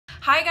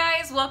Hi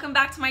guys, welcome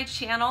back to my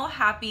channel.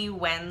 Happy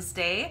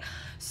Wednesday.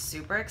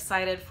 Super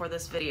excited for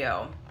this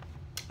video.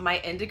 My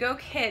Indigo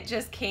kit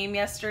just came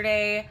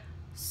yesterday.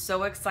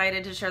 So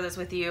excited to share this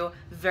with you.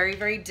 Very,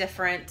 very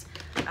different.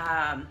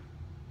 And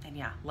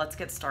yeah, let's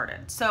get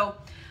started. So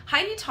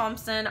Heidi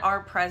Thompson, our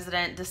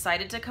president,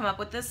 decided to come up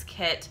with this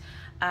kit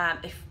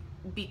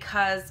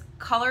because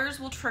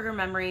colors will trigger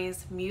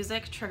memories,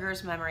 music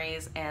triggers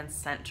memories, and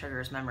scent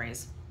triggers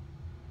memories.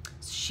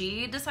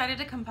 She decided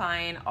to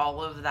combine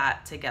all of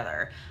that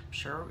together. I'm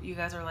sure you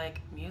guys are like,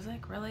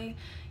 music, really?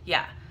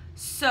 Yeah.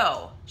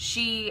 So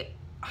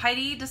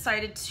Heidi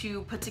decided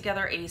to put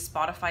together a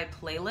Spotify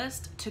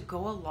playlist to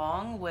go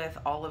along with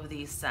all of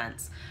these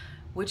scents,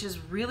 which is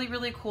really,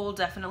 really cool,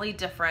 definitely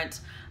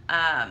different.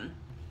 And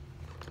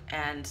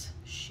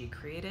she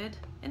created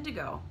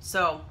Indigo.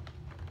 So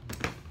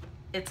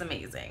it's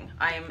amazing.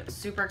 I'm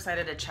super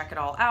excited to check it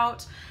all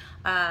out.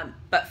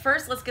 But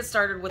first, let's get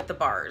started with the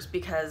bars,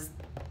 because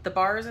the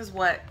bars is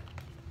what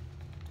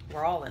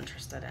we're all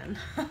interested in.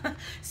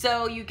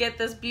 So you get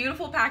this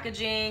beautiful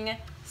packaging,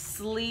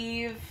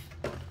 sleeve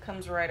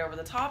comes right over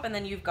the top, and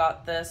then you've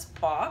got this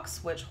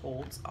box which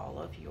holds all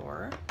of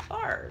your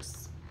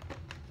bars.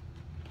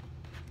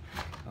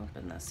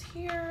 Open this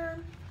here.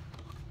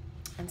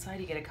 Inside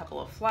you get a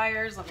couple of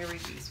flyers. Let me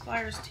read these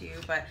flyers to you,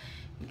 but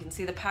you can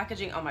see the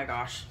packaging. Oh my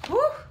gosh. Woo!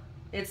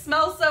 It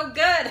smells so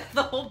good.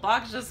 The whole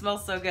box just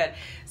smells so good.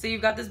 So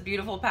you've got this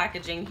beautiful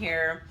packaging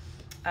here,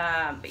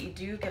 but you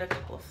do get a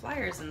couple of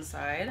flyers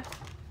inside.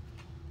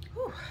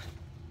 Whew.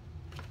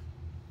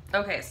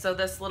 Okay, so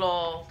this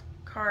little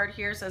card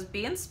here says,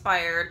 be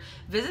inspired.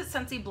 Visit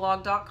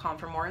ScentsiBlog.com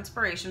for more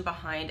inspiration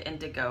behind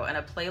Indigo and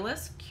a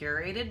playlist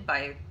curated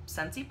by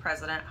Scentsy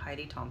president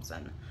Heidi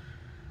Thompson.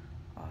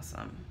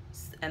 Awesome.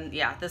 And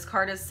yeah, this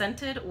card is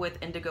scented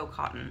with indigo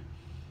cotton.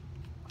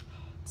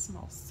 It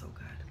smells so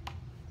good.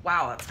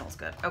 Wow, that smells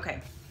good.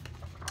 Okay,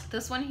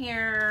 this one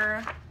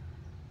here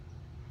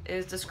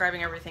is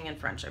describing everything in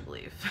French, I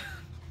believe.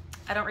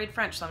 I don't read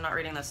French, so I'm not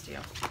reading this to you.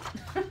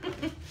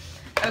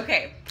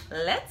 Okay,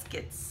 let's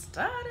get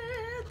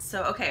started.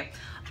 So, okay,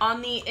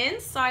 on the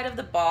inside of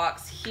the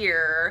box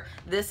here,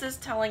 this is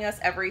telling us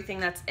everything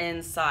that's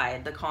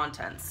inside, the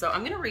contents. So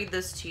I'm gonna read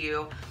this to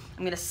you.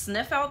 I'm gonna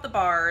sniff out the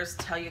bars,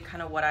 tell you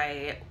kind of what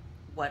I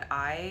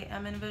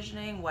am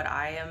envisioning, what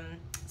I am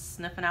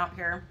sniffing out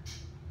here.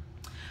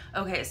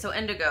 Okay, so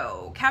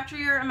Indigo. Capture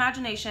your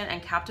imagination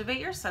and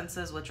captivate your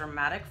senses with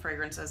dramatic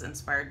fragrances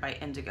inspired by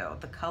indigo,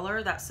 the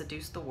color that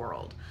seduced the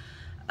world.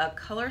 A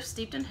color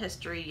steeped in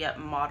history, yet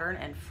modern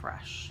and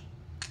fresh.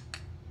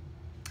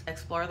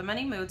 Explore the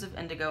many moods of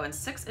indigo in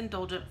 6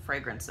 indulgent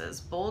fragrances,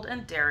 bold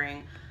and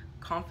daring,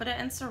 confident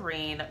and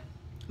serene,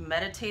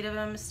 meditative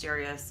and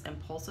mysterious,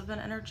 impulsive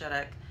and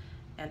energetic,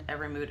 and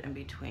every mood in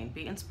between.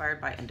 Be inspired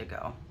by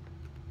indigo.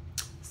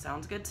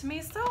 Sounds good to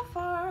me so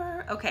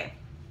far. Okay.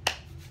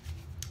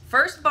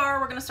 First bar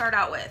we're gonna start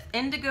out with,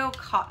 Indigo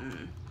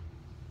Cotton.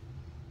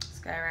 This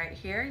guy right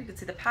here, you can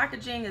see the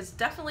packaging is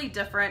definitely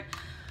different.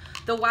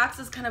 The wax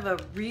is kind of a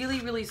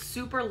really, really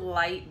super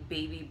light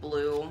baby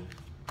blue.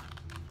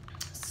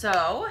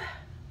 So,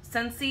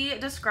 Scentsy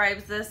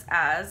describes this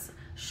as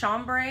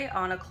chambray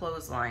on a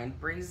clothesline,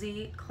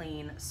 breezy,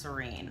 clean,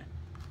 serene.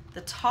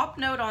 The top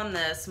note on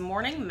this,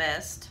 morning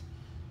mist,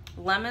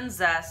 lemon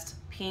zest,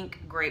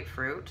 pink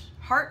grapefruit.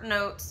 Heart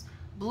notes,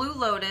 blue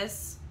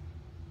lotus,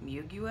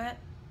 muguet,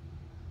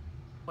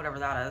 whatever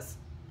that is,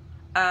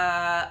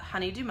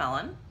 honeydew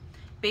melon.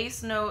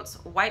 Base notes,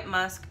 white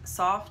musk,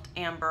 soft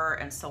amber,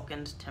 and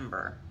silkened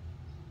timber.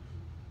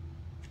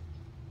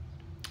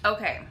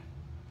 Okay.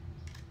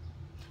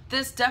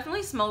 This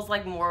definitely smells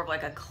like more of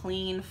like a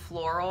clean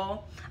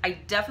floral. I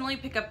definitely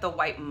pick up the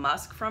white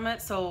musk from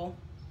it, so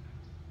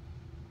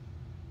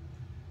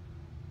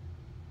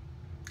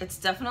it's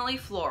definitely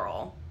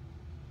floral,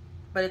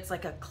 but it's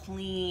like a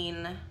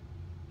clean,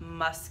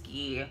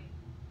 musky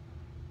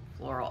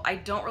floral. I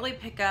don't really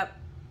pick up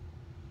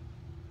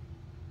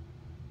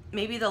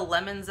maybe the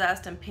lemon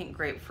zest and pink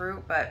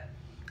grapefruit, but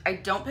I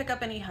don't pick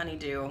up any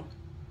honeydew.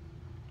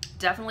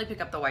 Definitely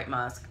pick up the white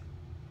musk.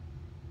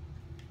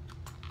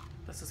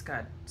 This is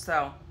good.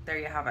 So there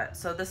you have it.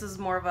 So this is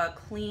more of a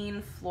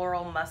clean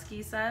floral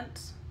musky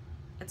scent.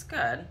 It's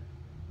good.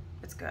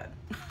 It's good.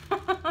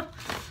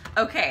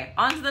 Okay,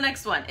 on to the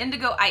next one.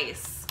 Indigo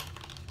Ice.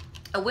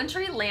 A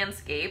wintry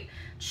landscape,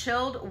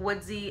 chilled,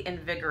 woodsy,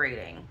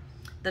 invigorating.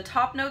 The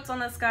top notes on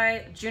this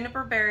guy,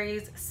 juniper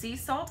berries, sea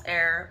salt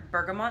air,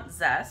 bergamot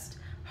zest.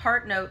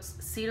 Heart notes,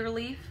 cedar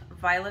leaf,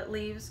 violet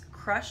leaves,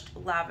 crushed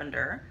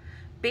lavender.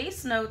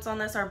 Base notes on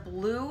this are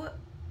blue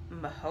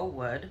maho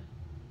wood,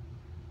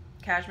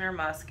 cashmere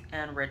musk,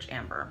 and rich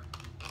amber.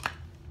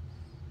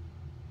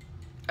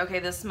 Okay,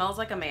 this smells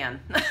like a man.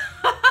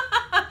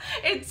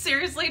 It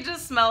seriously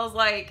just smells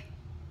like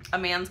a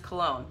man's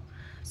cologne.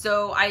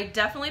 So I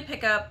definitely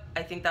pick up,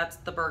 I think that's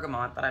the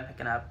bergamot that I'm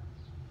picking up,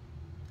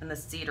 and the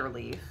cedar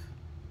leaf.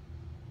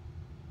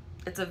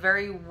 It's a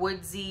very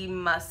woodsy,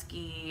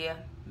 musky,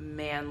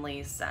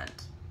 manly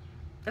scent.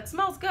 It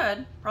smells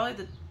good.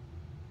 Probably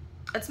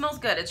It smells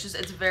good. It's just,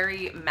 it's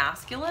very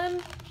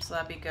masculine. So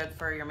that'd be good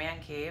for your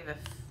man cave if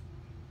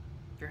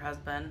your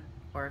husband,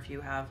 or if you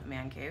have a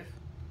man cave.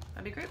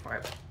 That'd be great for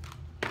it.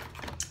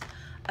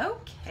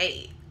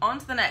 Okay, on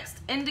to the next.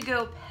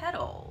 Indigo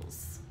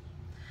Petals.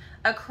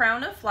 A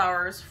crown of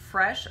flowers,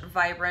 fresh,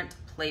 vibrant,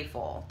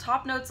 playful.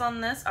 Top notes on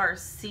this are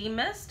sea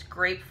mist,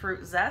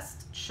 grapefruit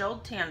zest,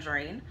 chilled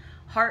tangerine,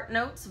 heart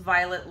notes,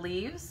 violet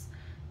leaves,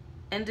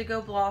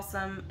 indigo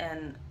blossom,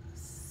 and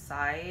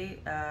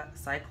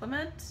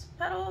cyclament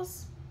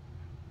petals.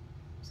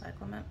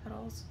 Cyclament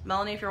petals.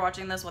 Melanie, if you're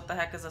watching this, what the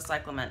heck is a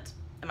cyclament?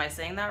 Am I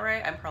saying that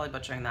right? I'm probably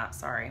butchering that.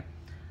 Sorry.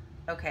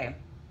 Okay.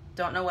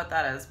 Don't know what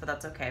that is, but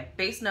that's okay.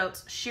 Base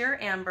notes, sheer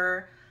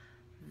amber,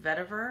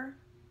 vetiver,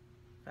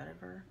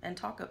 and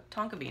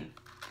tonka bean.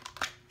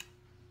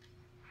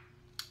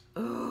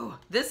 Ooh,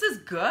 this is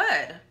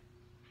good.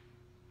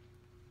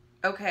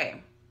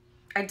 Okay.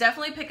 I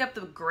definitely pick up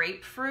the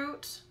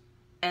grapefruit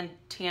and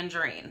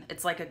tangerine.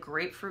 It's like a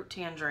grapefruit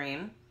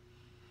tangerine.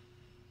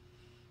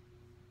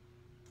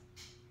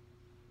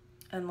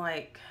 And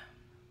like,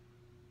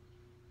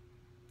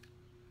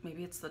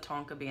 maybe it's the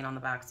tonka bean on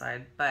the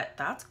backside, but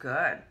that's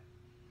good.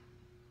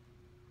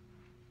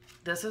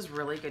 This is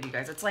really good, you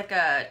guys. It's like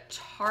a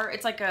tart,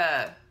 it's like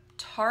a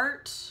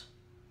tart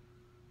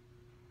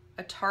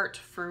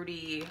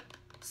fruity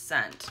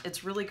scent.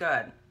 It's really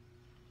good.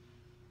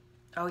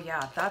 Oh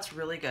yeah, that's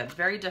really good.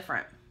 Very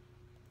different.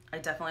 I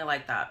definitely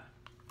like that.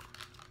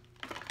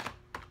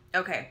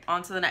 Okay,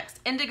 on to the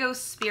next. Indigo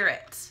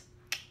Spirit.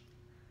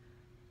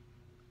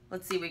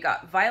 Let's see, we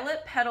got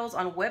violet petals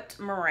on whipped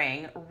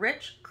meringue,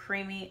 rich,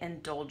 creamy,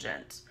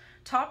 indulgent.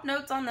 Top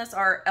notes on this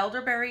are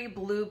elderberry,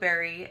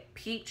 blueberry,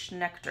 peach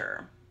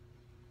nectar.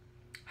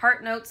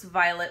 Heart notes,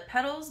 violet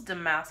petals,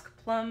 damask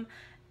plum,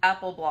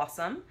 apple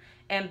blossom.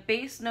 And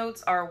base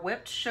notes are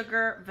whipped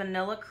sugar,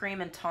 vanilla cream,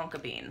 and tonka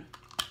bean.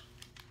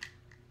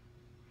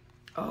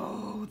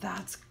 Oh,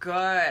 that's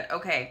good.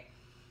 Okay.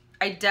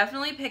 I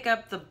definitely pick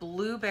up the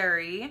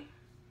blueberry.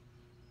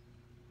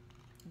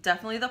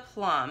 Definitely the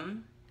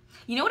plum.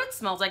 You know what it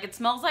smells like? It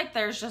smells like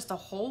there's just a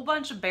whole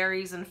bunch of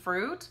berries and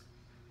fruit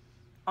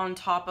on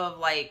top of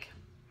like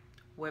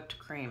whipped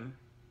cream.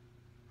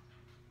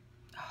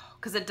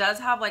 Because it does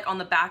have like on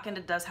the back end,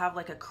 it does have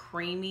like a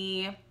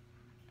creamy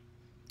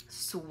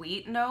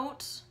sweet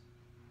note.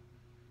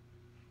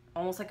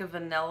 Almost like a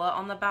vanilla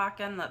on the back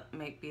end that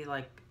might be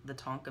like the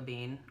tonka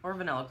bean or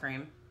vanilla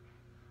cream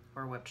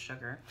or whipped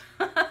sugar.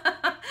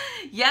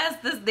 Yes,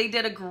 they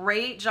did a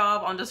great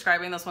job on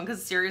describing this one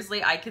because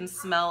seriously, I can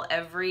smell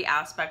every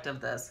aspect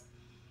of this.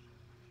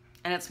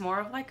 And it's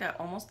more of like a,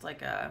 almost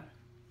like a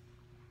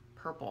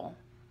purple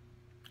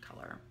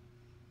color.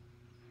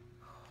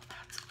 Oh,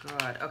 that's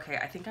good. Okay,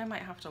 I think I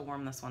might have to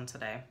warm this one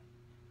today.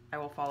 I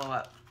will follow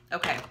up.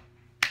 Okay.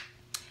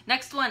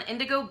 Next one,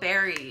 Indigo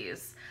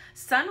Berries.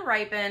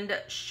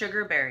 Sun-ripened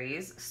sugar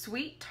berries,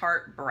 sweet,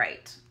 tart,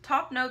 bright.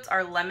 Top notes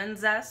are lemon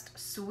zest,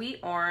 sweet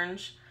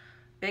orange,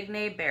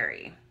 bignay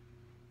berry.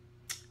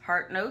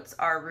 Heart notes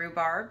are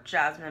rhubarb,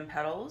 jasmine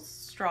petals,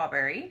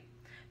 strawberry.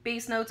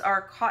 Base notes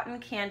are cotton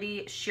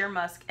candy, sheer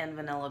musk, and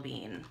vanilla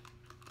bean.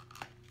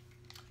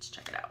 Let's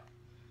check it out.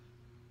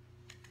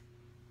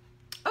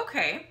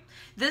 Okay,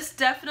 this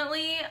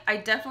definitely, I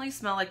definitely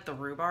smell like the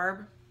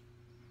rhubarb.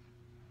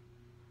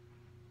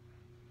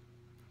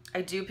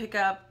 I do pick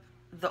up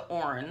the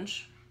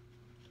orange.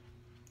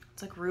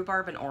 It's like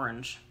rhubarb and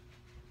orange.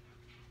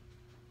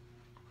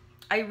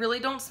 I really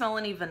don't smell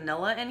any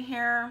vanilla in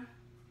here.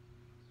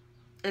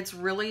 It's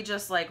really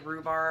just like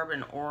rhubarb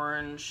and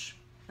orange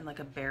and like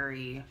a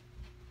berry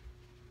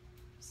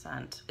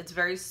scent. It's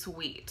very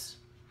sweet.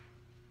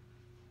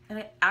 And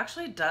it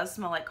actually does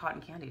smell like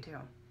cotton candy too.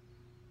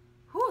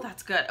 Whew,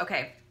 that's good.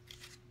 Okay.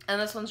 And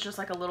this one's just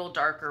like a little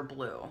darker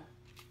blue.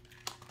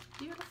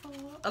 Beautiful.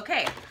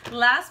 Okay,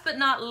 last but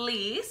not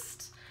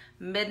least,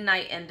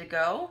 Midnight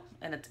Indigo,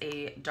 and it's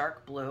a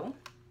dark blue.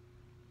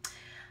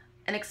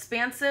 An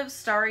expansive,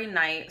 starry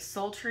night,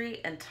 sultry,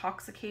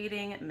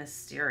 intoxicating,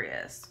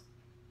 mysterious.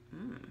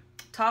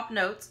 Top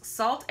notes,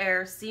 salt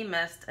air, sea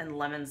mist, and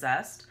lemon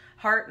zest.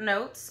 Heart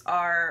notes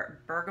are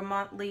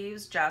bergamot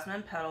leaves,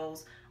 jasmine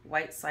petals,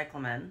 white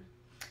cyclamen.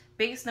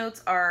 Base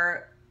notes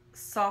are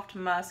soft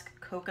musk,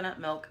 coconut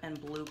milk, and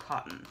blue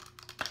cotton.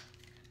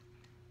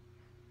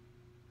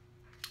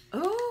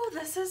 Ooh,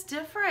 this is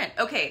different.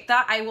 Okay,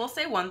 that I will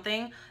say one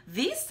thing.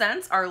 These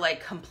scents are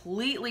like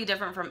completely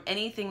different from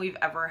anything we've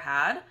ever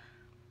had.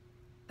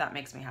 That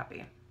makes me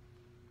happy.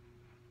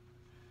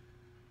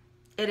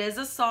 It is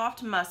a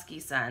soft, musky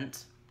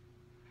scent.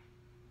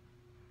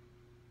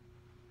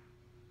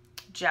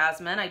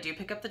 Jasmine, I do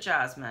pick up the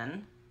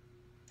jasmine.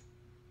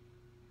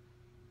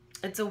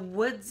 It's a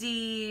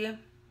woodsy,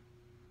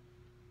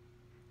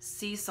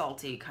 sea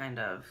salty kind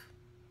of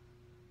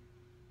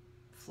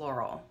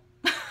floral.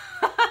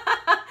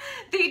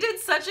 They did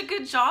such a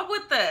good job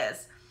with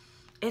this.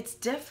 It's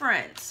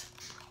different.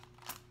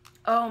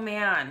 Oh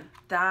man,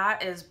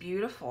 that is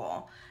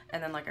beautiful.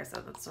 And then like I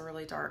said, that's a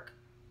really dark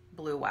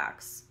blue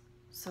wax.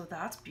 So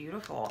that's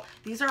beautiful.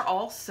 These are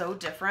all so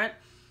different.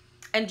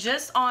 And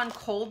just on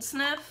cold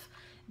sniff,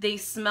 they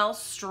smell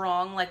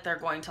strong, like they're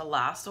going to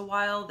last a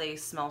while. They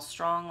smell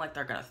strong, like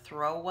they're gonna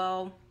throw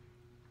well.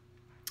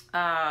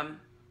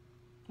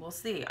 We'll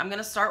see. I'm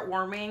gonna start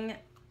warming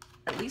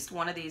at least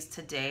one of these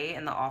today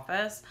in the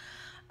office.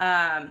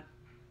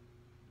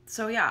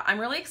 So yeah, I'm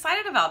really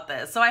excited about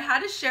this. So I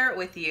had to share it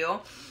with you.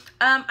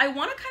 I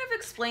want to kind of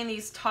explain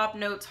these top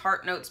notes,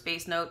 heart notes,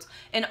 base notes.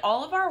 In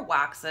all of our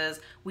waxes,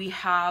 we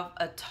have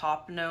a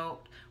top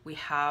note, we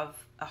have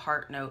a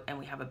heart note, and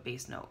we have a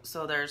base note.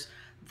 So there's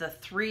the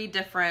 3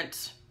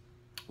 different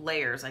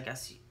layers, I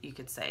guess you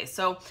could say.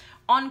 So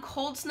on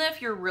cold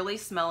sniff, you're really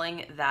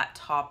smelling that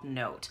top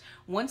note.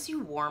 Once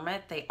you warm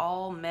it, they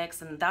all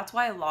mix, and that's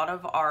why a lot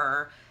of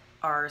our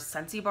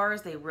Scentsy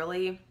bars, they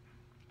really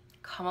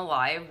come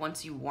alive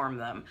once you warm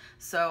them.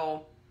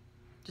 So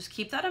just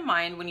keep that in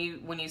mind when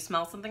you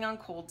smell something on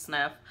cold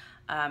sniff.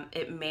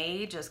 It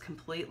may just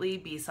completely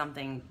be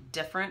something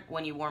different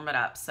when you warm it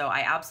up. So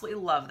I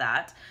absolutely love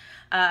that.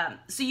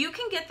 So you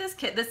can get this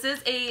kit. This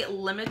is a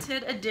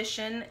limited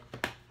edition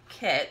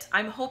kit.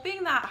 I'm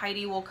hoping that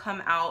Heidi will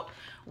come out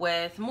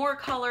with more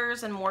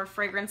colors and more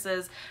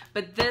fragrances,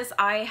 but this,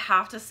 I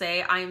have to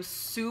say, I am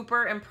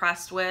super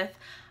impressed with.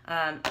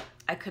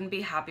 I couldn't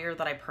be happier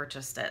that I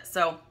purchased it.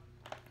 So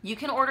you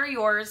can order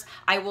yours.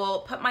 I will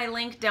put my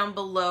link down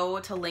below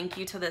to link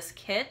you to this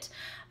kit.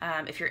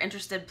 If you're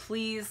interested,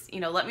 please,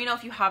 let me know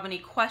if you have any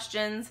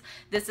questions.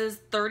 This is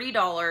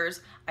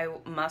 $30. I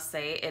must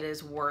say it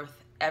is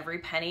worth every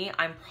penny.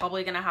 I'm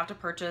probably gonna have to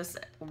purchase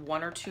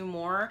 1 or 2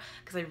 more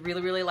because I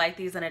really, really like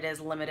these, and it is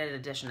limited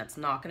edition. It's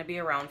not gonna be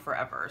around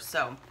forever.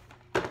 So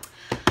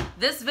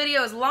this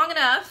video is long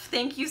enough.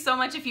 Thank you so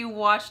much if you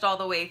watched all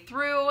the way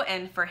through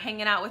and for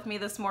hanging out with me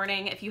this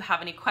morning. If you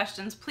have any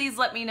questions, please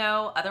let me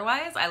know.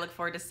 Otherwise, I look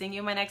forward to seeing you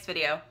in my next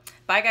video.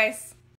 Bye, guys.